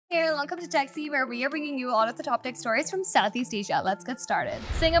Hey, welcome to Techzi, where we are bringing you all of the top tech stories from Southeast Asia. Let's get started.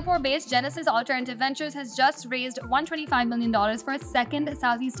 Singapore-based Genesis Alternative Ventures has just raised $125 million for its second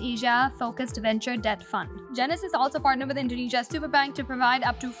Southeast Asia-focused venture debt fund. Genesis also partnered with Indonesia's Superbank to provide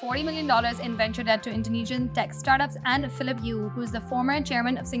up to $40 million in venture debt to Indonesian tech startups, and Philip Yu, who is the former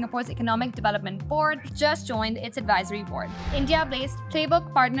chairman of Singapore's Economic Development Board, just joined its advisory board. India-based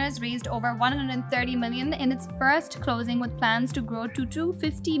Playbook Partners raised over $130 million in its first closing, with plans to grow to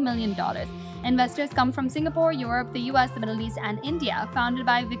 $250 million. Investors come from Singapore, Europe, the US, the Middle East, and India. Founded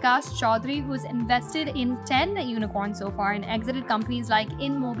by Vikas Chaudhary, who's invested in 10 unicorns so far and exited companies like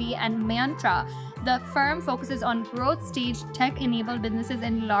InMobi and Mantra, the firm focuses on growth-stage tech-enabled businesses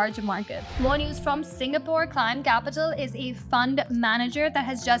in large markets. More news from Singapore. Clime Capital is a fund manager that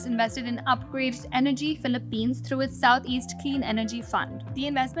has just invested in Upgrade Energy Philippines through its Southeast Clean Energy Fund. The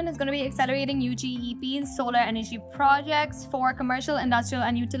investment is going to be accelerating UGEP's solar energy projects for commercial, industrial,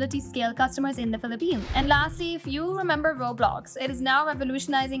 and utility-scale customers in the Philippines. And lastly, if you remember Roblox, it is now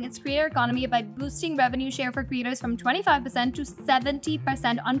revolutionizing its creator economy by boosting revenue share for creators from 25% to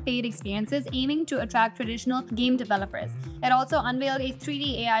 70% on paid experiences, aiming to attract traditional game developers. It also unveiled a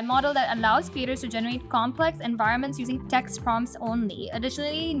 3D AI model that allows creators to generate complex environments using text prompts only.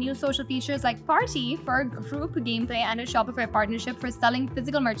 Additionally, new social features like Party for group gameplay and a Shopify partnership for selling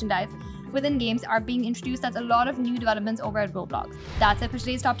physical merchandise within games are being introduced. That's a lot of new developments over at Roblox. That's it for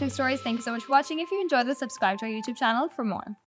today's top tech stories. Thank you so much for watching. If you enjoyed this, subscribe to our YouTube channel for more.